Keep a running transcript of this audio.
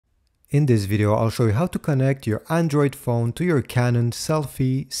In this video, I'll show you how to connect your Android phone to your Canon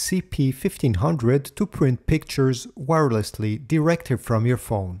Selphy CP1500 to print pictures wirelessly directly from your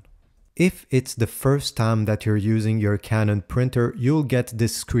phone. If it's the first time that you're using your Canon printer, you'll get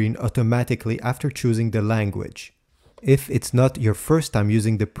this screen automatically after choosing the language. If it's not your first time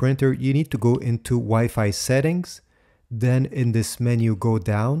using the printer, you need to go into Wi-Fi settings. Then in this menu, go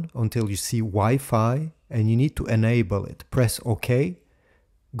down until you see Wi-Fi and you need to enable it. Press OK.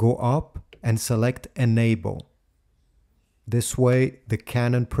 Go up and select Enable. This way the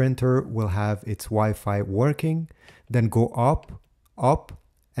Canon printer will have its Wi-Fi working. Then go up,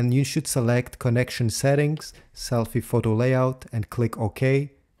 and you should select Connection Settings, Selfie Photo Layout, and click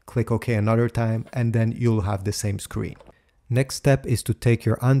OK. Click OK another time, and then you'll have the same screen. Next step is to take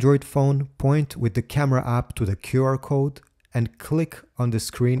your Android phone, point with the camera app to the QR code, and click on the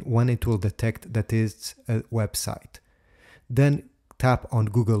screen when it will detect that it's a website. Then tap on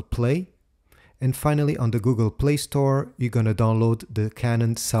Google Play, and finally on the Google Play Store, you're gonna download the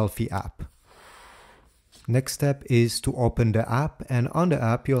Canon Selphy app. Next step is to open the app, and on the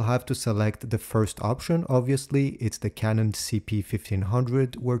app you'll have to select the first option. Obviously, it's the Canon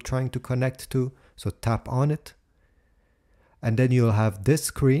CP1500 we're trying to connect to, so tap on it. And then you'll have this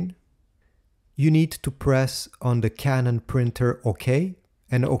screen. You need to press on the Canon printer OK,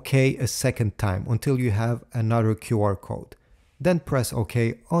 and OK a second time until you have another QR code. Then press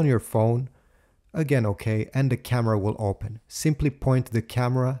OK on your phone, again OK, and the camera will open. Simply point the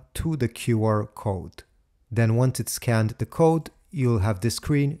camera to the QR code. Then once it's scanned the code, you'll have this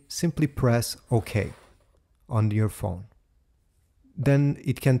screen. Simply press OK on your phone. Then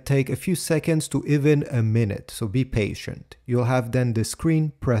it can take a few seconds to even a minute, so be patient. You'll have then the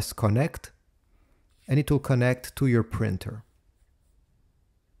screen, press Connect, and it will connect to your printer.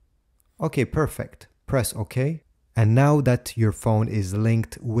 Okay, perfect. Press OK. And now that your phone is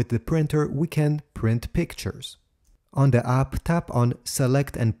linked with the printer, we can print pictures. On the app, tap on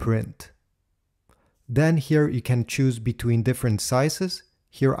Select and Print. Then here you can choose between different sizes.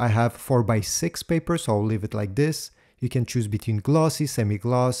 Here I have 4x6 paper, so I'll leave it like this. You can choose between glossy,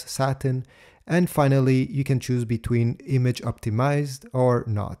 semi-gloss, satin, and finally you can choose between image optimized or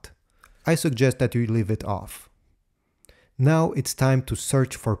not. I suggest that you leave it off. Now it's time to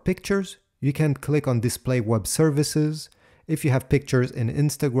search for pictures. You can click on Display Web Services. If you have pictures in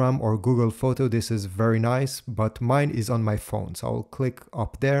Instagram or Google Photo, this is very nice, but mine is on my phone. So I'll click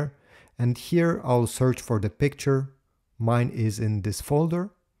up there, and here I'll search for the picture. Mine is in this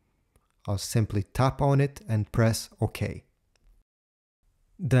folder. I'll simply tap on it and press OK.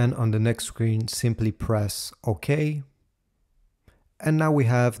 Then on the next screen, simply press OK. And now we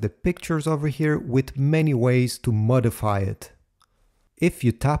have the pictures over here with many ways to modify it. If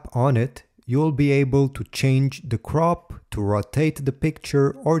you tap on it, you'll be able to change the crop, to rotate the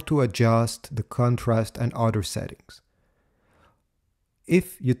picture, or to adjust the contrast and other settings.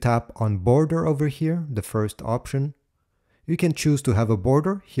 If you tap on border over here, the first option, you can choose to have a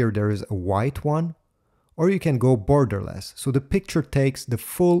border. Here there is a white one, or you can go borderless. So the picture takes the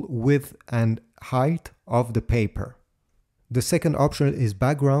full width and height of the paper. The second option is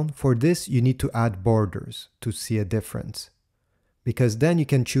background. For this, you need to add borders to see a difference, because then you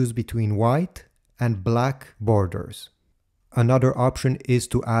can choose between white and black borders. Another option is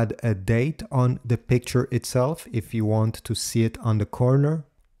to add a date on the picture itself if you want to see it on the corner.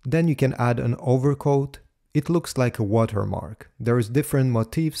 Then you can add an overcoat. It looks like a watermark. There's different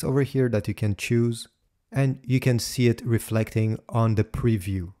motifs over here that you can choose, and you can see it reflecting on the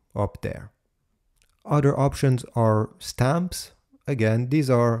preview up there. Other options are stamps. Again, these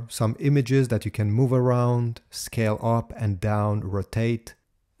are some images that you can move around, scale up and down, rotate.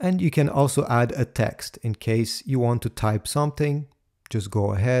 And you can also add a text in case you want to type something. Just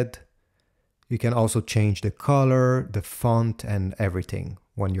go ahead. You can also change the color, the font, and everything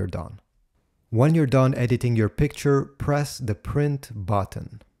when you're done. When you're done editing your picture, press the print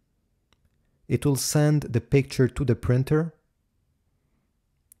button. It will send the picture to the printer.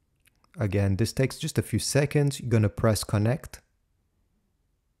 Again, this takes just a few seconds. You're gonna press Connect.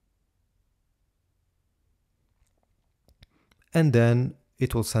 And then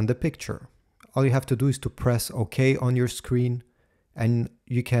it will send the picture. All you have to do is to press OK on your screen, and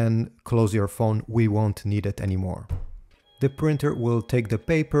you can close your phone. We won't need it anymore. The printer will take the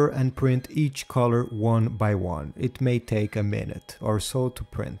paper and print each color one by one. It may take a minute or so to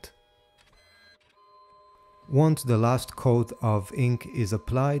print. Once the last coat of ink is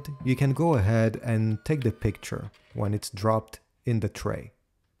applied, you can go ahead and take the picture when it's dropped in the tray.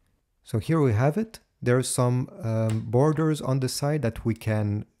 So here we have it. There's some borders on the side that we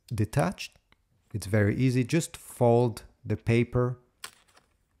can detach. It's very easy. Just fold the paper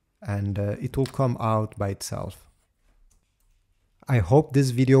and it will come out by itself. I hope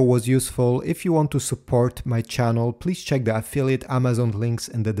this video was useful. If you want to support my channel, please check the affiliate Amazon links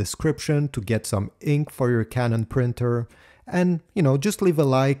in the description to get some ink for your Canon printer. And, just leave a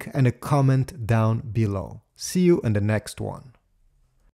like and a comment down below. See you in the next one.